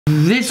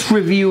This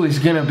review is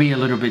gonna be a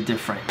little bit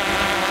different.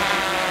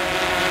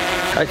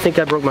 I think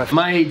I broke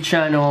my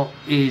channel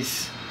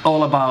is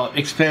all about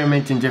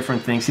experimenting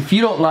different things. If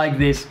you don't like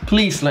this,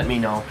 please let me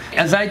know.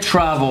 As I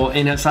travel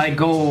and as I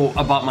go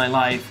about my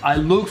life, I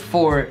look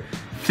for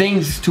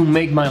things to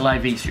make my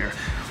life easier.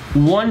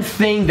 One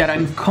thing that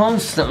I'm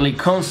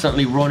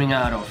constantly running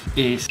out of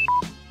is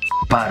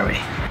battery.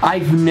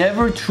 I've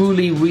never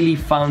truly really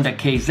found a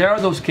case. There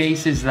are those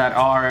cases that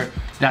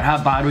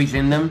have batteries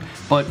in them,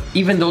 but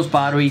even those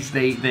batteries,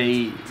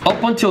 they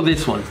up until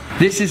this one.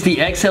 This is the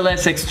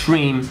XLS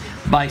Extreme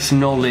by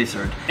Snow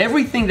Lizard.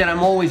 Everything that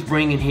I'm always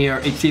bringing here,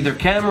 it's either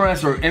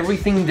cameras or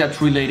everything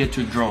that's related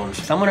to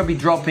drones. So I'm gonna be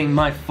dropping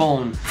my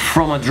phone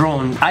from a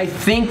drone. I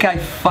think I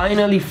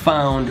finally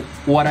found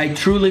what I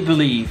truly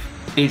believe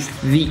is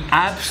the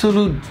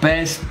absolute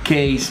best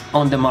case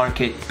on the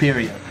market,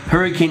 period.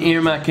 Hurricane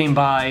Irma came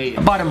by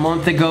about a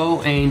month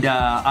ago, and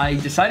I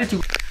decided to...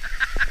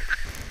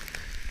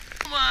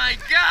 Oh my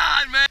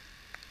God, man!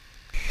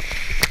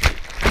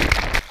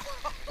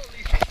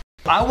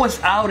 I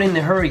was out in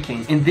the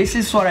hurricane, and this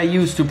is what I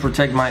use to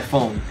protect my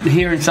phone.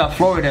 Here in South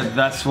Florida,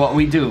 that's what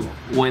we do.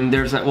 When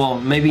there's a, well,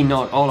 maybe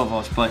not all of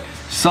us, but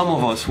some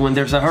of us, when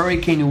there's a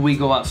hurricane, we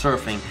go out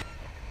surfing.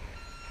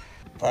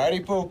 Party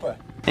pooper.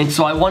 And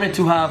so I wanted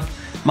to have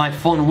my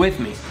phone with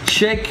me.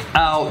 Check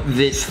out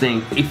this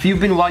thing. If you've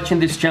been watching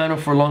this channel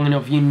for long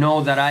enough, you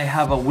know that I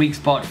have a weak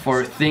spot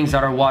for things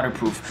that are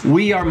waterproof.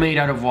 We are made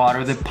out of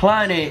water. The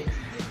planet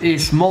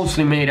is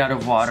mostly made out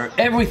of water.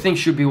 Everything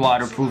should be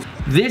waterproof.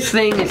 This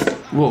thing is,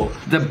 whoa,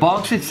 the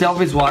box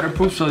itself is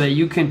waterproof so that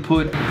you can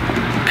put,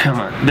 come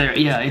on, there,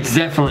 yeah, it's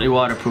definitely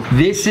waterproof.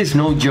 This is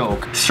no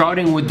joke,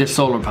 starting with the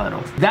solar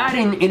panel. That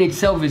in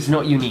itself is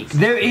not unique.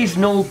 There is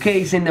no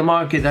case in the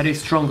market that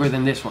is stronger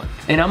than this one.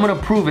 And I'm gonna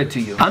prove it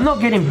to you. I'm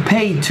not getting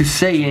paid to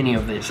say any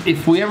of this.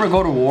 If we ever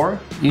go to war,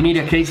 you need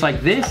a case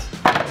like this,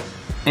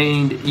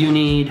 and you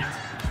need,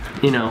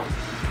 you know,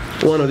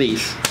 one of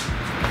these.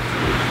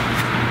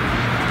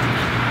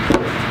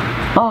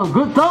 Oh,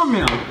 good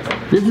thumbnail.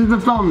 This is the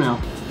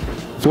thumbnail.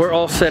 We're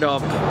all set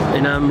up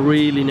and I'm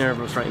really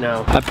nervous right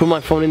now. I put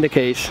my phone in the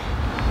case,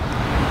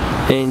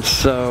 and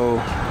so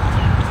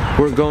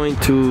we're going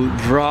to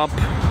drop.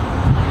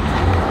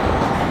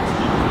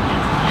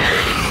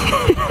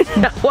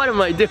 What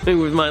am I doing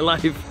with my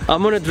life?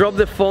 I'm gonna drop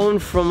the phone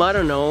from, I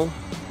don't know,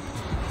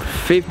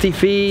 50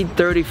 feet,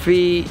 30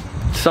 feet,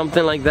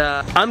 something like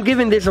that. I'm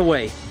giving this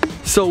away.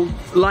 So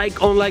like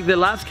the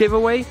last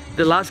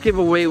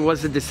giveaway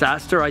was a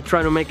disaster. I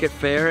tried to make it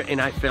fair and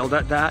I failed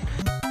at that.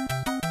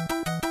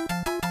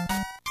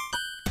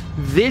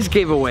 This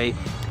giveaway,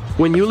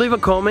 when you leave a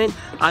comment,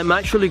 I'm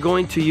actually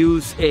going to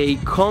use a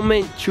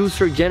comment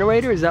chooser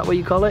generator. Is that what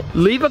you call it?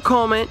 Leave a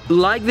comment,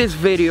 like this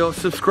video,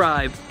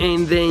 subscribe,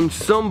 and then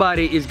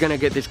somebody is gonna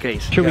get this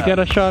case. Should we get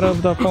a shot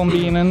of the phone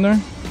being in there?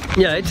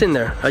 Yeah, it's in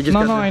there. I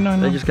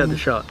just got the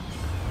shot.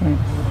 Right.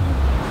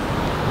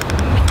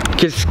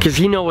 Cause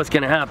he knows what's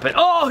gonna happen.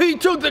 Oh, he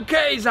took the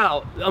case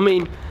out. I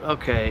mean,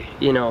 okay,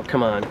 you know,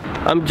 come on.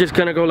 I'm just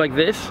gonna go like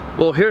this.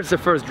 Well, here's the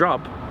first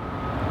drop.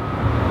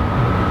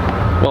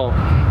 Well,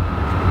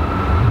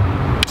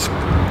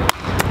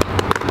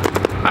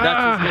 that's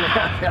what's gonna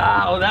happen.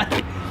 Ow,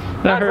 that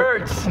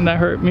hurts. That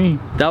hurt me.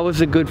 That was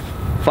a good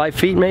 5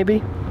 feet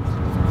maybe.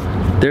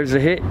 There's a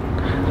hit,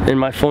 and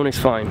my phone is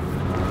fine.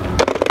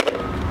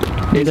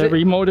 The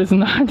remote is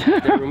not.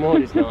 The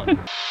remote is not.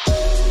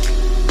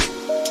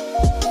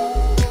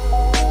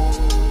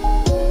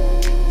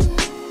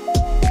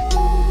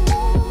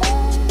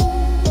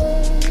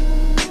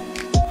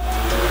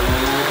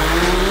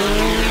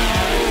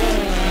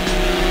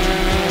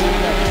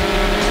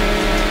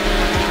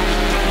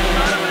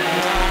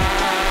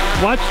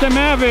 Watch the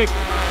Mavic.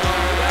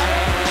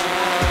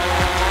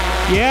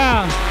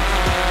 Yeah.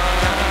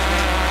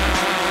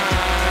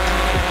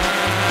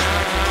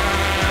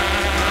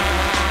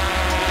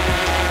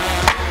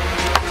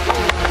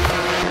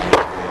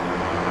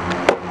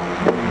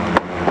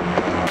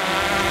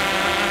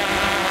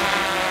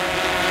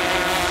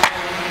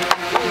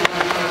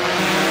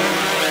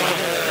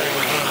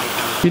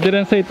 You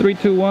didn't say 3,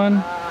 2,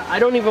 1? I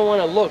don't even want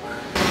to look.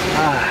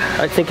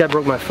 I think I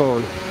broke my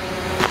phone.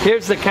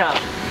 Here's the cap.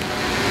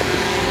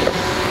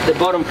 The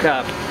bottom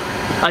cap.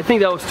 I think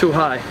that was too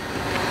high.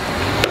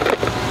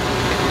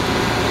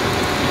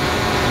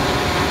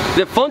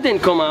 The phone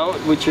didn't come out,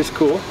 which is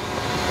cool.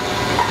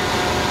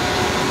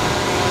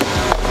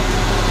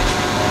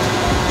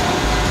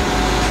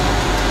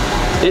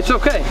 It's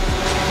okay.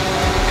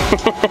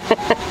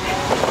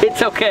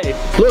 It's okay.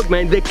 Look,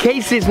 man, the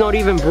case is not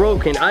even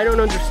broken. I don't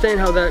understand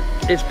how that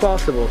is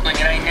possible.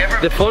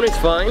 The phone is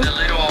fine. The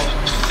little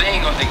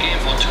thing on the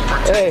gimbal to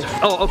protect. Hey.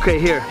 Oh, okay,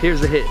 here's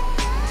the hit.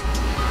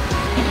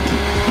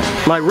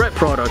 My rep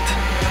product.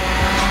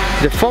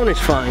 The phone is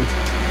fine.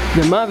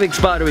 The Mavic's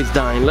battery is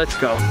dying. Let's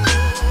go.